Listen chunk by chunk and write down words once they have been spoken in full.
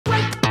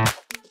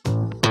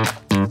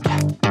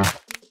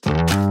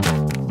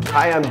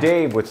Hi, I'm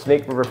Dave with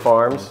Snake River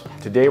Farms.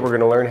 Today we're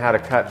going to learn how to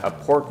cut a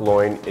pork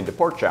loin into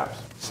pork chops.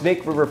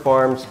 Snake River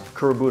Farms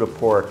Kurabuta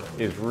pork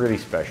is really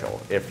special.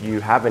 If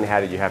you haven't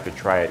had it, you have to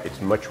try it. It's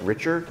much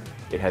richer,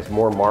 it has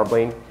more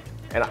marbling,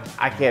 and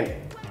I can't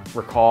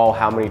recall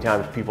how many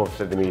times people have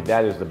said to me,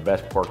 that is the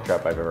best pork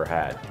chop I've ever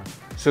had.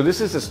 So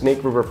this is a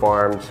Snake River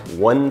Farms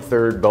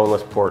 1/3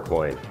 boneless pork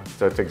loin.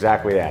 So it's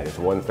exactly that, it's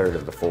 1/3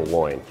 of the full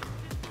loin.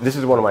 This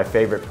is one of my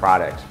favorite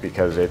products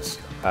because it's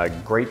a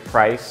great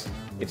price.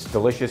 It's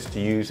delicious to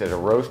use as a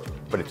roast,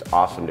 but it's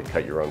awesome to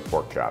cut your own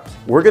pork chops.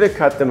 We're gonna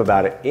cut them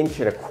about 1.25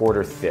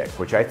 inches thick,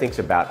 which I think is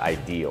about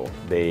ideal.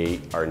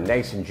 They are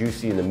nice and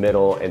juicy in the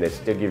middle, and it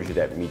still gives you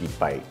that meaty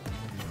bite.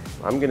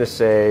 I'm gonna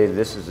say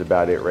this is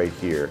about it right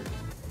here.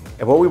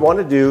 And what we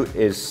wanna do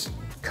is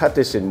cut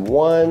this in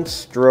one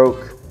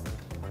stroke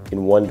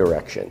in one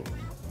direction.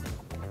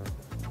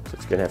 So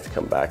it's gonna have to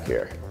come back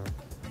here.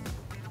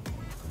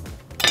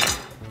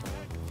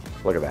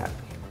 Look at that.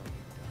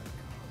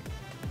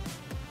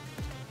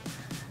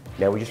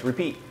 Now we just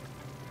repeat.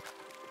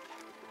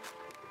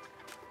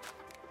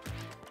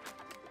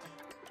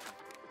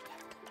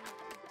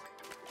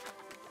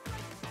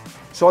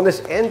 So on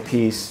this end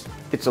piece,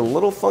 it's a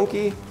little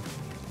funky,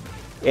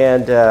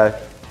 and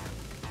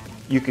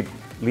you could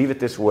leave it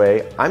this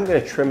way. I'm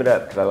gonna trim it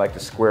up because I like to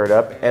square it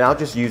up, and I'll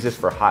just use this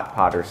for hot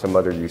pot or some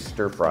other use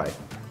stir fry.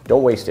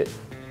 Don't waste it.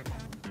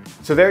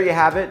 So there you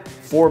have it,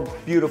 4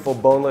 beautiful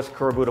boneless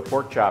Kurabuta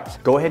pork chops.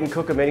 Go ahead and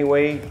cook them any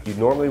way you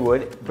normally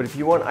would, but if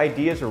you want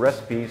ideas or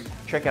recipes,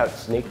 check out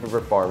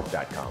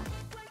snakeriverfarms.com.